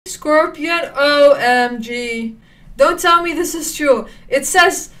Scorpion, OMG. Don't tell me this is true. It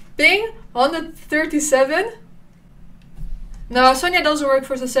says ping 137. No, Sonia doesn't work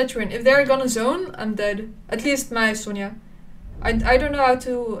for Saskatchewan. If they're gonna zone, I'm dead. At least my Sonia. I don't know how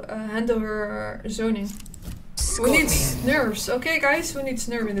to handle her zoning. Who needs nerves? Okay guys, who needs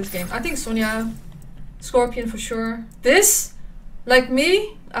nerve in this game? I think Sonia. Scorpion for sure. This, like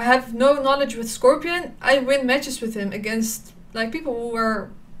me, I have no knowledge with Scorpion. I win matches with him against like people who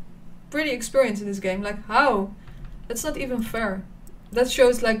are pretty experienced in this game. Like how? That's not even fair. That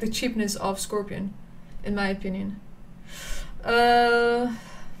shows like the cheapness of Scorpion, in my opinion.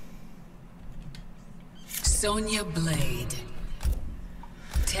 Sonya Blade.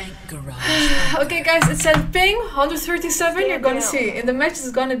 Tank garage. Okay guys, it said ping 137. You're gonna see in the match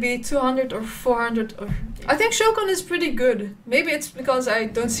it's gonna be 200 or 400 or I think Shogun is pretty good. Maybe it's because I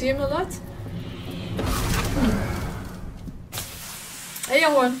don't see him a lot. Hey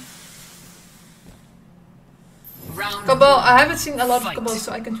young one. Cabal, I haven't seen a lot of Cabal,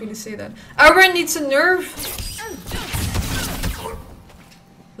 so I can't really say that. Auron needs a nerve.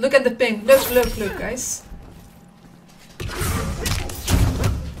 Look at the ping. Look guys.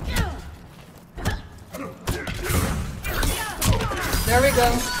 There we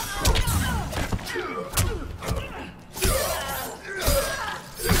go.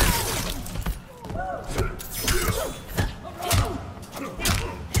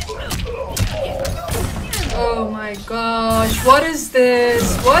 Oh my gosh, what is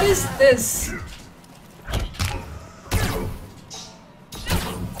this? What is this?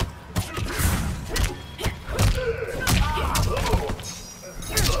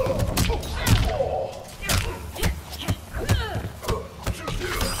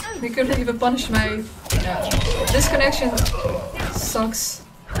 We couldn't even punish my... Yeah. This connection sucks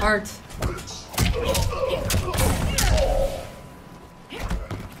hard.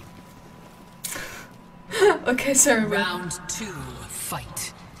 Okay, sorry. Round 2,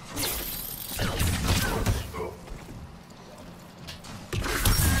 fight.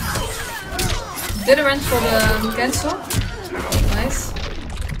 Did a run for the cancel. Nice.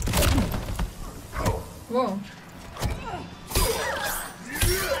 Whoa.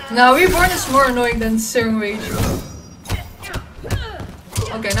 Now Reborn is more annoying than Searing Rage.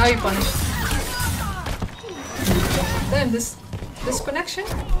 Okay, now you punish. Damn, this connection?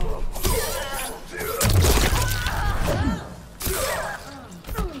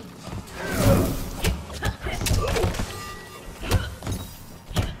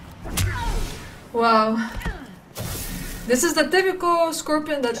 Wow. This is the typical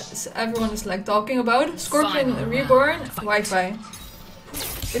Scorpion that everyone is like talking about. Scorpion Reborn, Wi-Fi.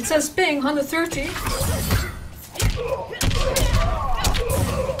 It says ping 130.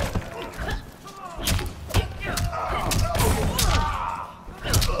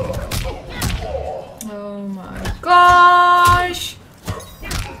 Oh my gosh!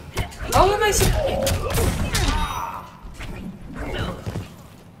 How am I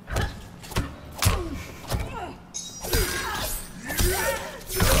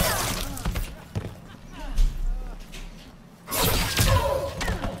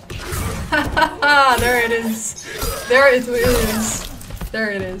there it is. There it is.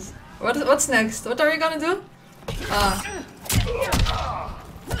 There it is. What's next? What are you gonna do?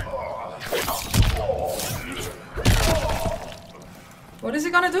 What is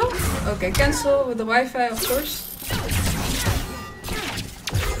he gonna do? Okay, cancel with the Wi-Fi, of course.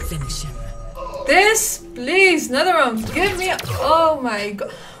 Finish him. This, please, another round. Give me. Oh my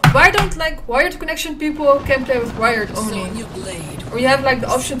god. Why don't like wired connection people can play with wired only? Or you have like the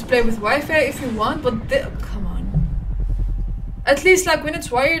option to play with Wi-Fi if you want, but come on. At least like when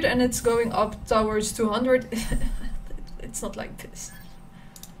it's wired and it's going up towards 200, it's not like this.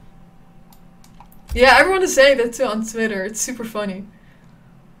 Yeah, everyone is saying that too on Twitter. It's super funny.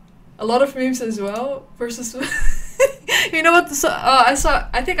 A lot of memes as well. Versus, you know what? I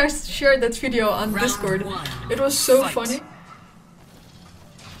think I shared that video on Discord. It was so funny.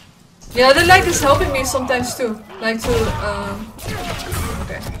 Yeah, the lag is helping me sometimes too. Like to,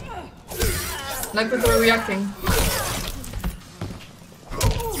 okay. Like with the reacting.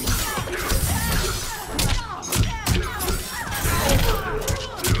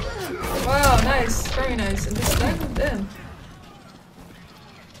 Wow, nice. Very nice. And this lag with them.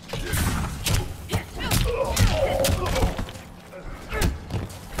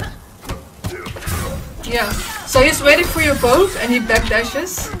 Yeah. So he's waiting for you both and he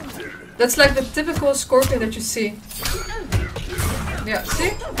backdashes. That's like the typical Scorpion that you see. Yeah,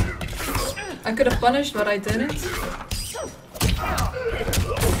 see? I could have punished, but I didn't.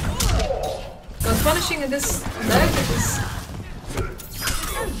 Because punishing in this lag is...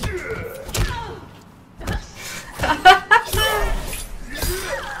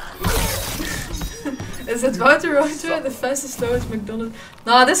 Is it Wouter Roger, the fastest, slowest McDonald's?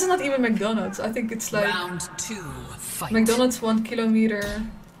 No, this is not even McDonald's. I think it's like Round 2, fight. McDonald's 1 kilometer,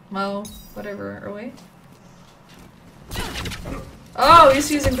 mile, whatever away. Oh,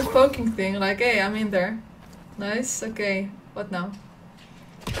 he's using the poking thing. Like, hey, I'm in there. Nice. Okay. What now?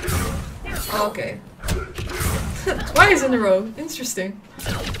 Oh, okay. Twice in a row. Interesting.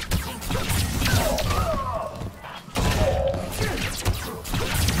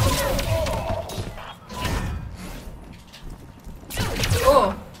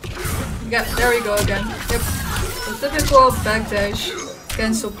 Oh. Yeah, there we go again. Yep. The typical backdash,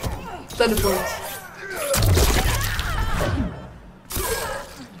 cancel, teleport.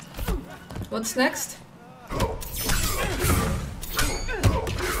 What's next?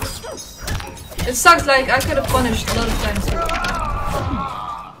 It sucks, like I could have punished a lot of times here.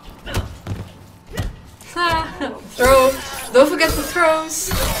 Throw! Don't forget the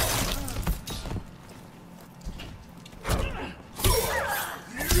throws!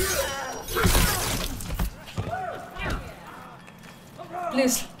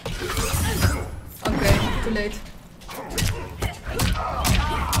 Please. Okay, too late.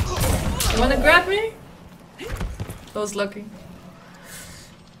 You wanna grab me? That was lucky.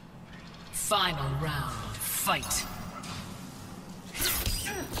 Final round, fight.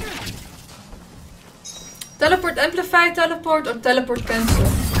 Teleport amplify, teleport, or teleport cancel?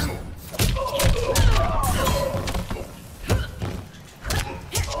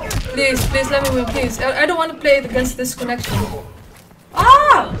 Please, please let me win, please. I don't want to play it against this connection.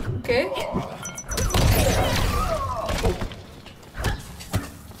 Ah! Okay.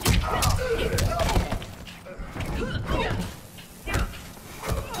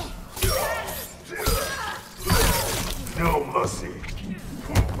 No mercy.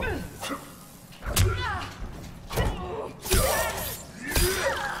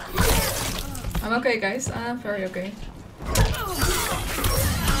 I'm okay, guys. I'm very okay.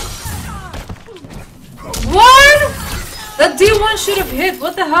 What? That D1 should have hit.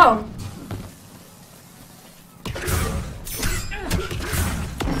 What the hell?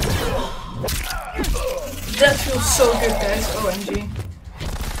 That feels so good, guys. OMG.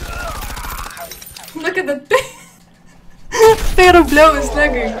 Look at the thing. Fatal blow is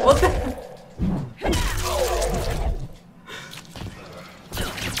lagging. What the hell?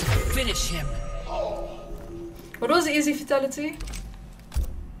 Finish him. What was the easy fatality?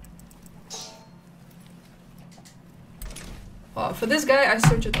 Oh, for this guy, I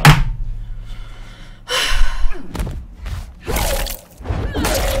search it up.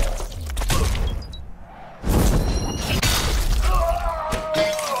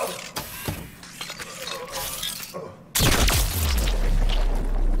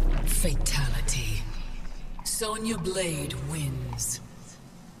 Fatality. Sonya Blade wins.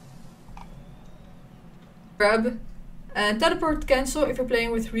 Grab and teleport cancel if you're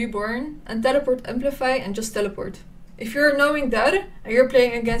playing with Reborn, and teleport amplify and just teleport. If you're knowing that and you're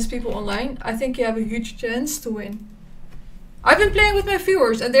playing against people online, I think you have a huge chance to win. I've been playing with my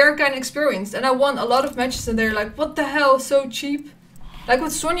viewers and they're kind of experienced, and I won a lot of matches and they're like, what the hell, so cheap. Like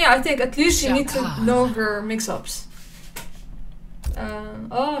with Sonya, I think at least you need to know her mix-ups.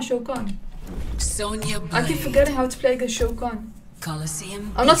 Oh, Shokan. Sonya Blade. I keep forgetting how to play against Shokan.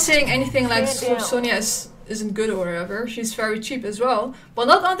 Coliseum. I'm not saying anything like Sonya isn't good or whatever. She's very cheap as well, but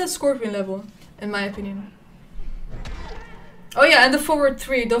not on that Scorpion level, in my opinion. Oh yeah, and the forward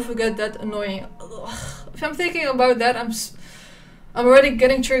 3, don't forget that annoying. Ugh. If I'm thinking about that, I'm already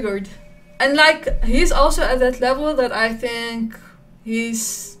getting triggered. And like, he's also at that level that I think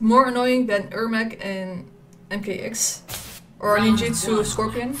he's more annoying than Ermac and MKX. Or Ninjutsu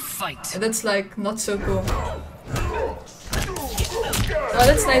Scorpion. Fight. And that's like, not so cool. Oh,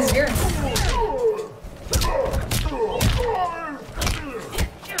 that's nice gear.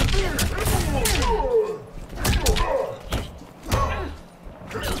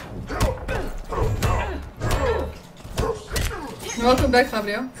 Welcome back,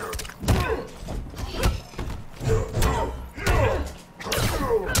 Fabio.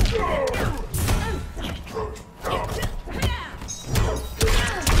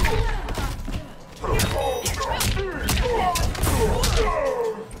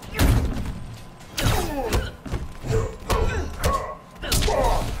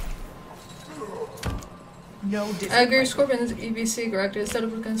 I agree, Scorpion is EBC, correct? It's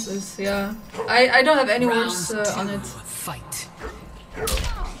teleport cancels, yeah. I don't have any words on it. Fight.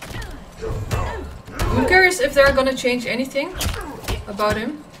 I'm curious if they're gonna change anything about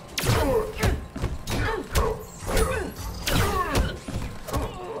him.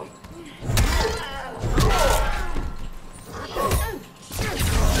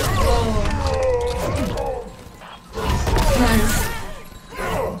 Oh.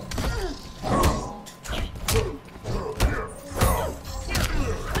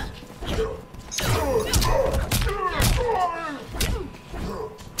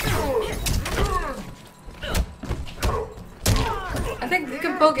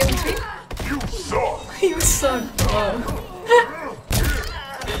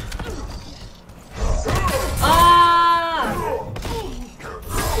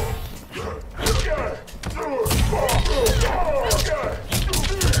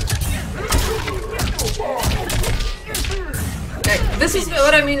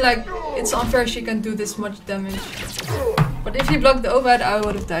 I mean, like, it's unfair she can do this much damage. But if he blocked the overhead, I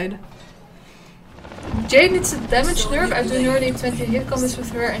would have died. Jade needs a damage nerf. I do nearly 20 hit combos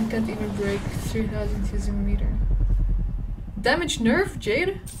with her and can't even break 3000 using a meter. Damage nerf,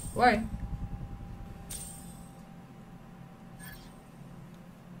 Jade? Why?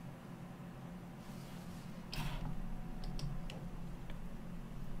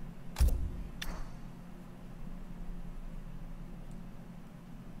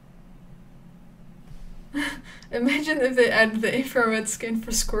 Imagine if they added the infrared skin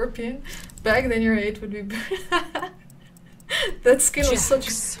for Scorpion. Back then your hate would be better. That skin was such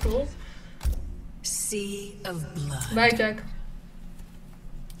cool. Sea of blood. Bye, Jack.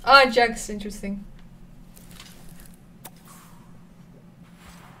 Ah, Jack's interesting.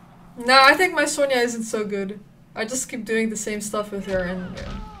 No, I think my Sonya isn't so good. I just keep doing the same stuff with her and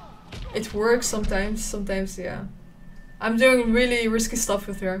it works sometimes. Sometimes, yeah. I'm doing really risky stuff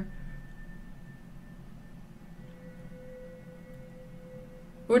with her.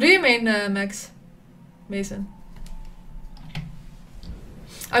 What do you mean, Max? Mason.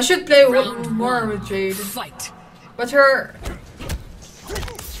 I should play more with Jade. Fight. But her...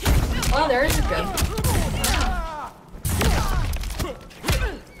 Oh, there is a gun.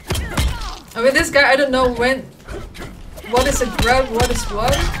 And with this guy, I don't know when... What is a grab, what is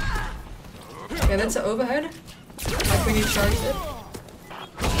what? Okay, that's an overhead. Like when you charge it.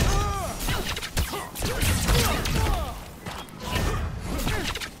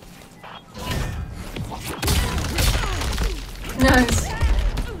 Nice.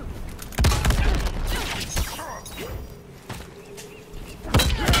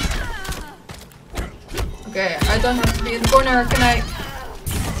 Okay, I don't have to be in the corner, can I?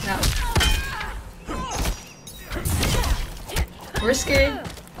 No. Risky.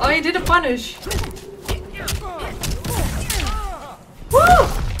 Oh, he did a punish. Woo!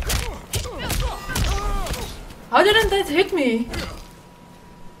 How didn't that hit me?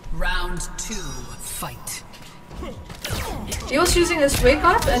 Round 2, fight. He was using his wake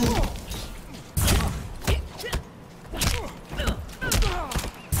up and...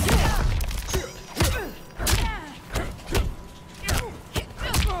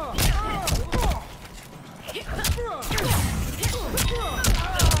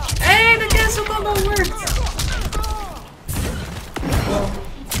 Hey, the cancel combo worked!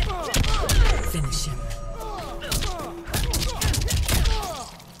 Finish him.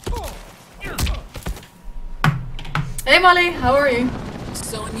 Hey Molly, how are you?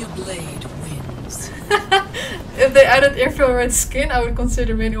 Sonya Blade wins. If they added infrared skin, I would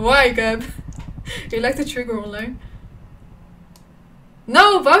consider winning. Why, Gab? You like the trigger online?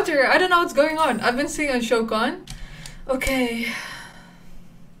 No, Wouter, I don't know what's going on. I've been seeing on Shokan. Okay.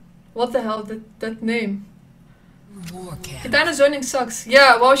 What the hell, that name? Kitana zoning sucks.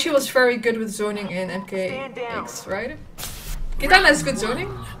 Yeah, well, she was very good with zoning in MKX, right? Kitana has good zoning.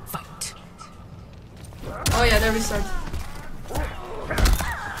 Fight. Oh yeah, there we start.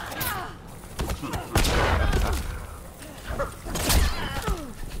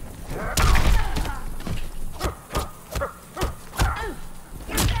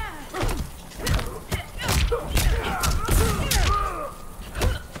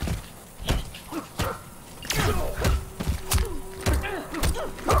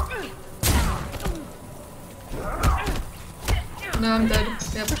 No, I'm dead.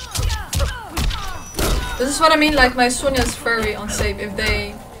 Yep. This is what I mean, like my Sonya is very unsafe if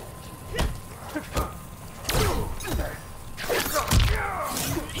they...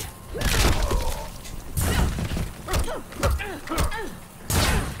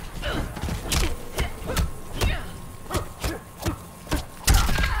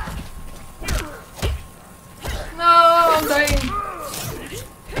 No, I'm dying.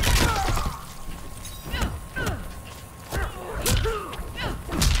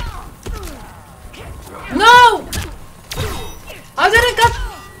 No!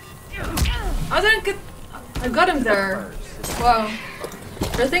 I got him there. Wow.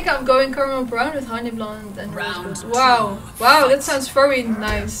 I think I'm going caramel brown with honey blonde and rose gold. Wow. Wow, that sounds very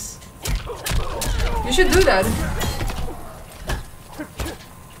nice. You should do that.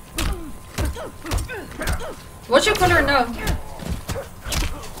 What's your color now?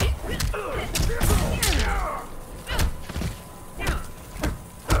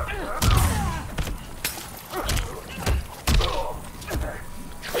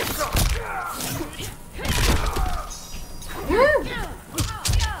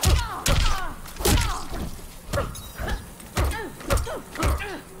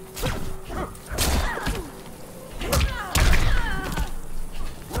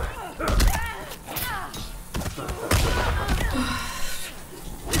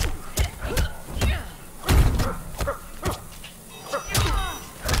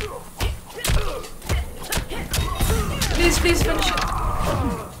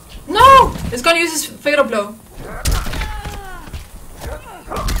 It's gonna use his fatal blow.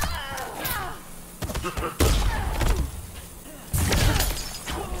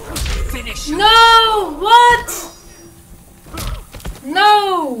 Finish. No! What?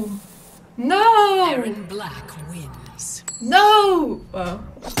 No! No! Aaron Black wins. No! Wow.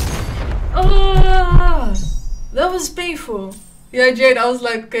 Ah, that was painful. Yeah, Jade, I was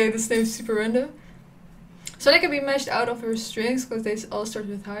like, okay, this name's super random. So they can be mashed out of her strings because they all start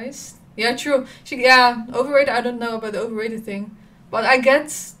with highs. Yeah, true. Yeah, overrated. I don't know about the overrated thing, but I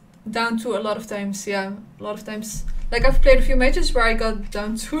get down to a lot of times. Yeah, a lot of times. Like I've played a few matches where I got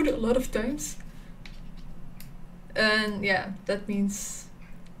down to a lot of times, and yeah, that means.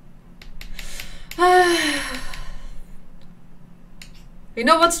 You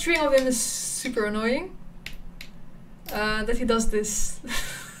know what string of him is super annoying? That he does this.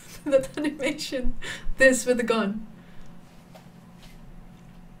 That animation. This with the gun.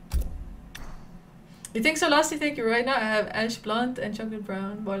 You think so, Lasty? Thank you. Right now I have ash blonde and chocolate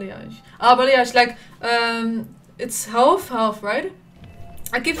brown balayage. Ah, balayage, like it's half, right?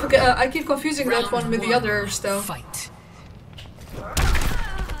 I keep confusing that one with the other stuff. Fight.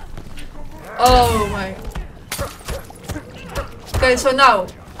 Oh my. Okay, so now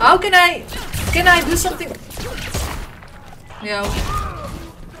how can I do something? Yeah.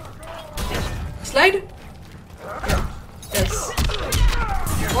 Slide? Yeah. Yes.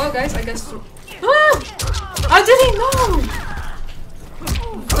 Well guys, I guess. Ah! How did he know?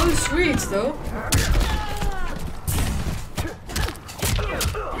 So sweet though.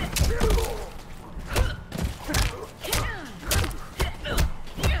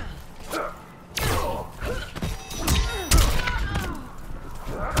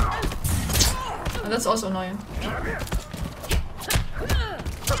 Oh, that's also annoying.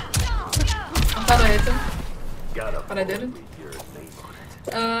 I thought I hit him, but I didn't.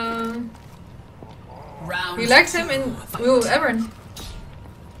 He likes him in Aaron.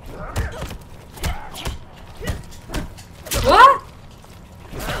 What?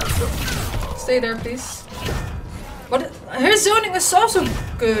 Stay there, please. But his zoning is also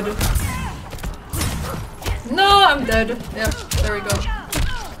good. No, I'm dead. Yep, there we go.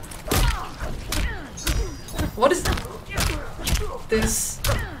 What is this?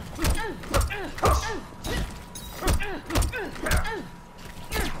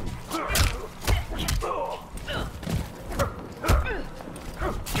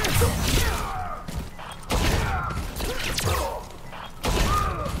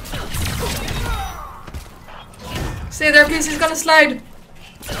 Stay there, please. He's gonna slide.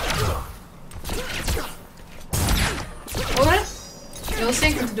 Alright. There was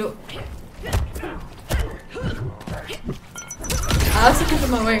something to do. I have to keep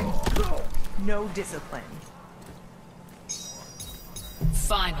him away. No discipline.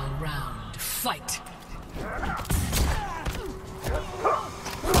 Final round. Fight.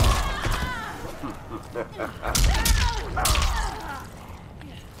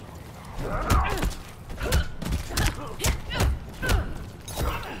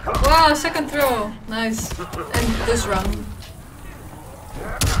 Wow, second throw. Nice. And this round.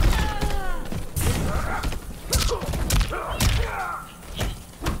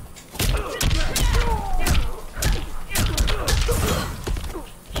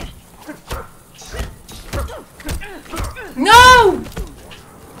 No!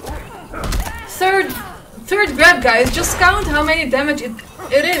 Third grab, guys. Just count how many damage it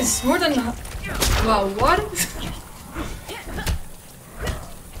is. More than... Wow, what?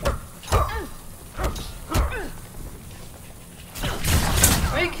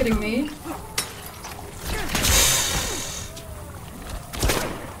 Are you kidding me?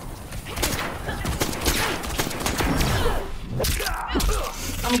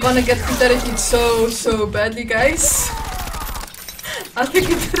 I'm gonna get fatality'd so badly, guys. I think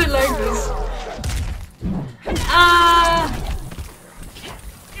you didn't like this. Ah!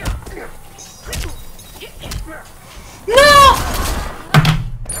 No!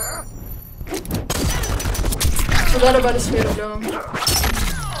 Forgot about his fatal blow.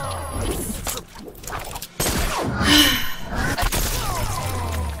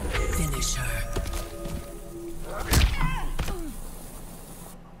 Finish her.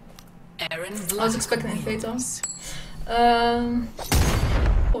 Aaron Black I was expecting a fatal. wins.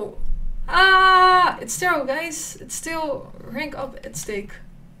 Oh. Ah! It's still, guys. It's still rank up at stake.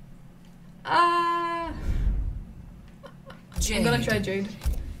 Ah! I'm gonna try Jade.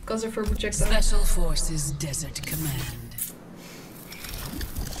 Because of her projectile. Special Forces Desert Command.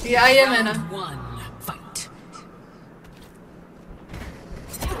 Yeah, I am Anna. Round 1. Fight.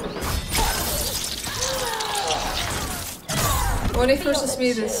 Only versus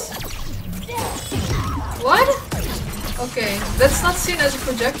me this. What? Okay, that's not seen as a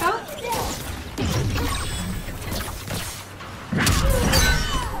projectile?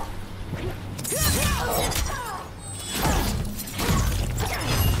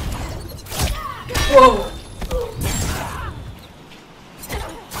 Whoa!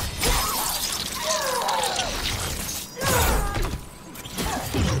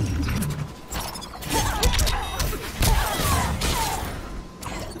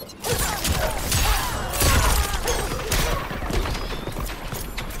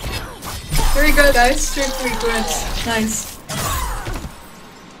 Here we go, guys. 3 grids. Nice.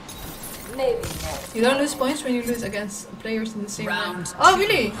 You don't lose points when you lose against players in the same round. Oh,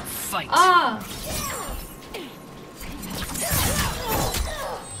 really? Fight. Ah.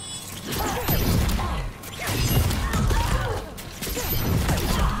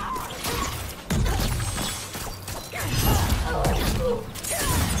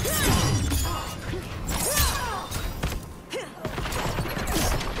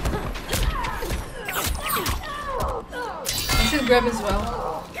 I should grab as well.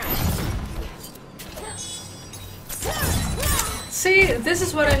 See, this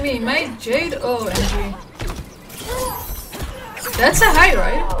is what I mean. My Jade OMG. That's a high,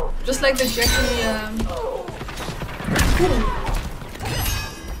 right? Just like the Jackie.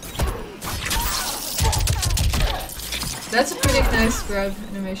 That's a pretty nice grab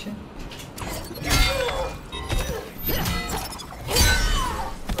animation.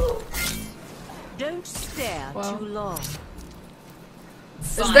 Don't stare Wow. too long.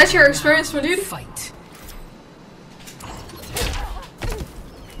 Is that your experience, Walid? Fight.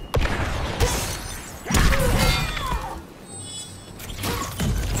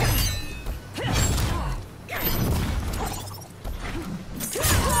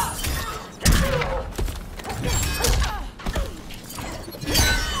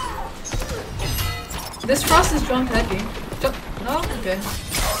 This Frost is jump heavy. No? Okay.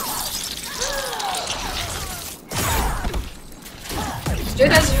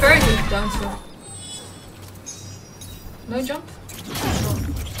 Jade has a very good down throw. No jump?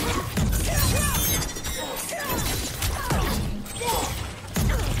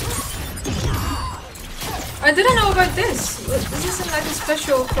 I didn't know about this. This isn't like a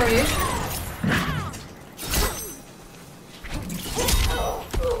special variation.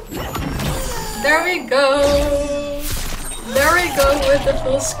 There we go! There we go with the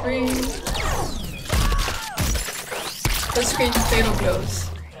full screen. Full screen fatal blows.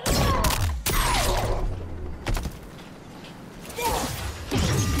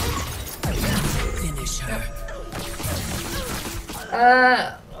 Finish her.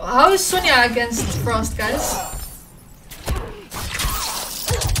 How is Sonya against Frost, guys?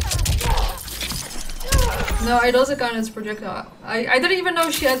 No, it doesn't count as projectile. I didn't even know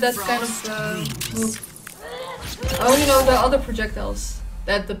she had that kind of move. I only know the other projectiles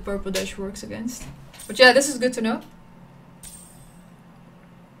that the purple dash works against. But yeah, this is good to know.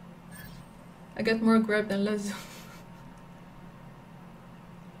 I get more grab than less.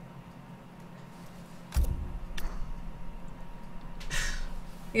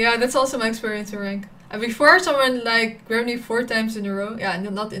 Yeah, that's also my experience in rank. And before someone like grabbed me 4 times in a row. Yeah,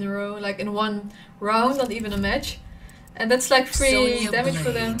 not in a row, like in one round, not even a match. And that's like 3 Sonya damage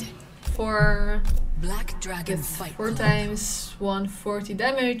for them. Blade. For Black Dragon with Fight 4 Club. times 140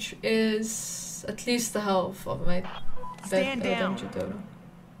 damage is at least the half of my Stand down. damage in total.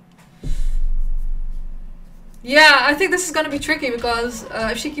 Yeah, I think this is gonna be tricky because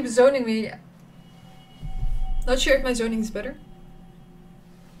if she keeps zoning me, not sure if my zoning is better.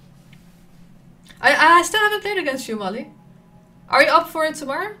 I still haven't played against you, Molly. Are you up for it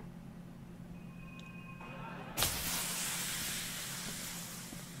tomorrow?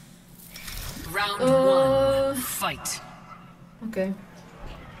 Round 1. Fight. Okay.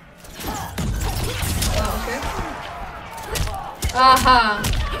 Okay. Aha!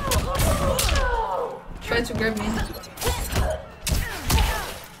 Try to grab me.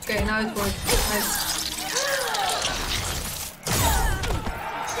 Okay, now it worked. Nice.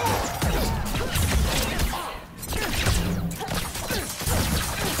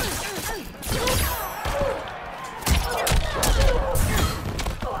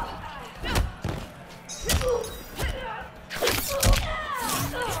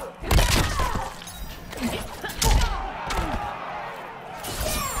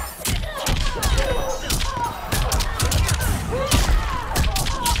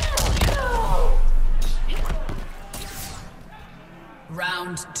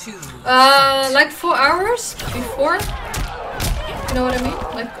 Round 2. Like 4 hours before. You know what I mean?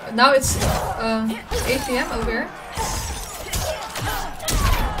 Like now it's 8 PM over here.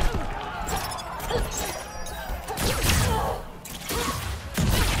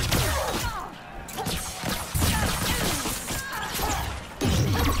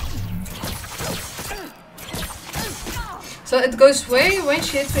 So it goes away when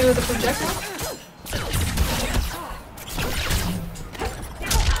she hits me with a projectile?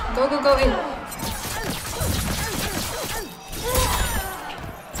 Go, go, go in.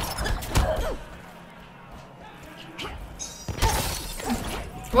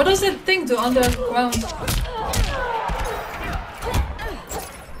 What does that thing do on the ground?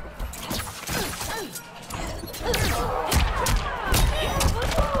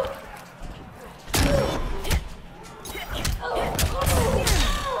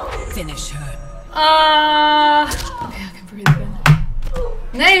 Finish her. Okay, I can breathe again.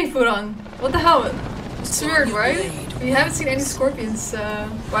 Nee, Furan. What the hell? It's weird, right? We haven't seen any scorpions,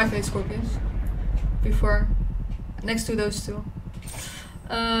 Wi-Fi scorpions, before. Next to those two.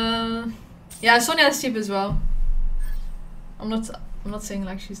 Yeah, Sonya is cheap as well. I'm not saying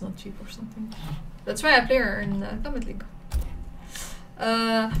like she's not cheap or something. That's why I play her in Kombat League.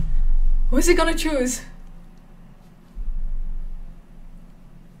 Who's he gonna choose?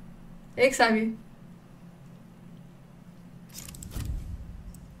 Hey, Xavi.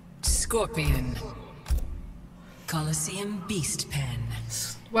 Scorpion. Colosseum Beast Pen.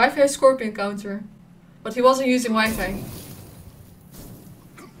 Wi-Fi Scorpion counter. But he wasn't using Wi-Fi.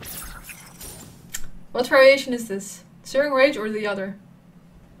 What variation is this? Searing Rage or the other?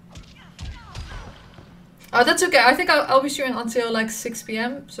 Oh, that's okay. I think I'll be streaming until like 6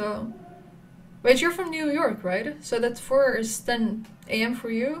 PM, so... Wait, you're from New York, right? So that 4 is 10 AM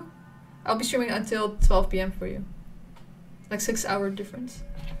for you? I'll be streaming until 12 PM for you. Like 6-hour difference.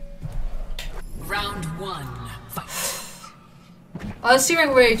 Round 1. Fight. Oh,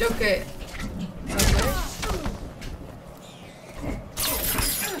 Searing Rage, okay.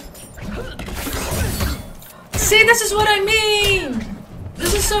 See, this is what I mean!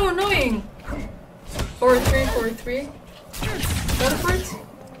 This is so annoying! 4-3, 4-3. Teleport?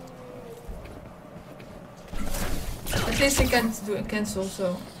 At least he can't do a cancel,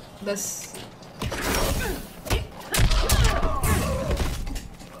 so that's...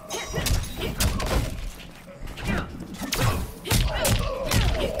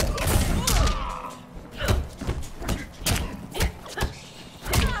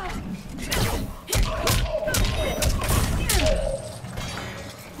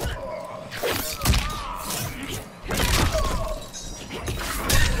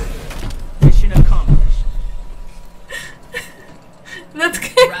 That's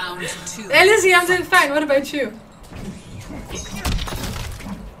good. Round 2. Hey Lizzie, I'm doing fine. What about you?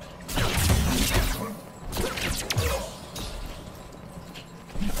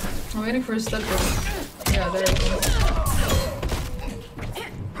 I'm waiting for a step up. Yeah, there it goes.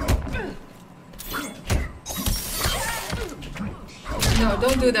 No,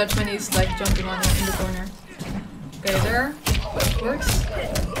 don't do that when he's like jumping on it in the corner. Okay, there. Works.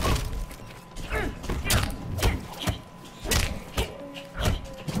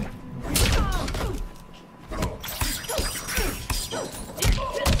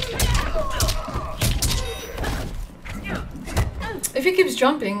 If he keeps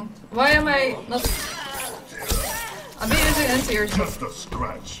jumping, why am I not... I've been using anti-airs. Just a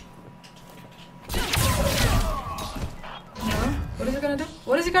scratch. No? What is he gonna do?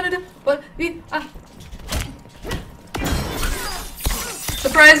 What is he gonna do? What?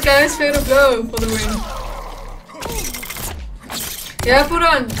 Surprise guys, fatal blow for the win. Yeah, put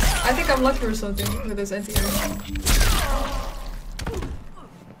on. I think I'm lucky or something with this anti-air.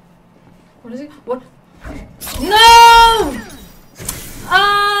 What is he? What? No!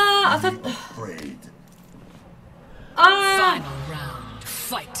 I thought... Afraid. Final round.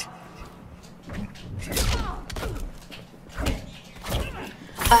 Fight.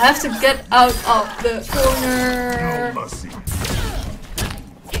 I have to get out of the corner. No mercy.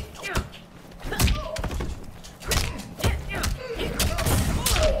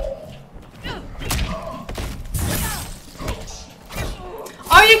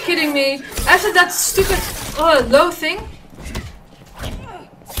 Are you kidding me? After that stupid low thing?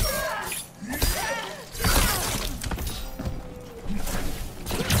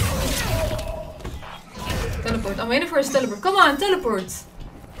 Teleport. I'm waiting for his teleport. Come on, teleport!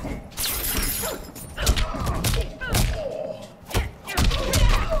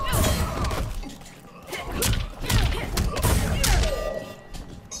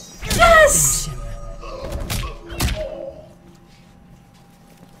 Yes!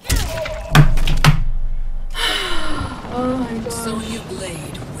 Oh my god. Sonya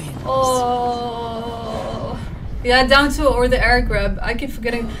Blade wins. Oh. Yeah, down 2 or the air grab. I keep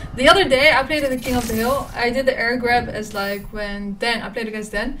forgetting. The other day I played at the King of the Hill. I did the air grab as like when Dan, I played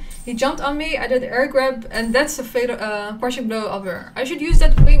against Dan. He jumped on me, I did the air grab, and that's a fatal partial blow over. I should use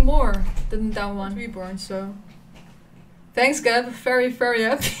that way more than down 1 reborn, so Thanks, Gab. Very, very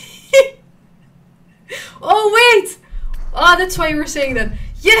happy. Oh, wait! Oh, that's why you were saying that.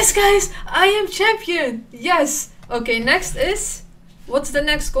 Yes, guys! I am champion! Yes! Okay, next is... What's the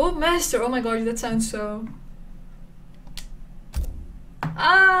next gold master? Oh my god, that sounds so...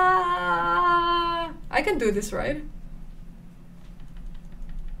 Ah! I can do this, right?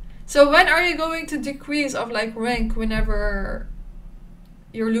 So when are you going to decrease of like rank whenever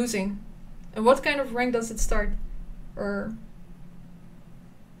you're losing? And what kind of rank does it start? Or...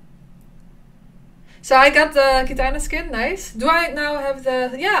 So I got the Kitana skin, nice. Do I now have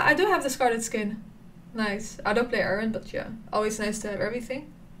the... Yeah, I do have the Skarlet skin. Nice. I don't play Aaron, but yeah. Always nice to have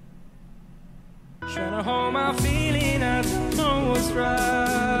everything. Trying to hold my feeling, I don't know what's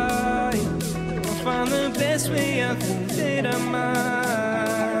right. I'll find the best way, I think that I might.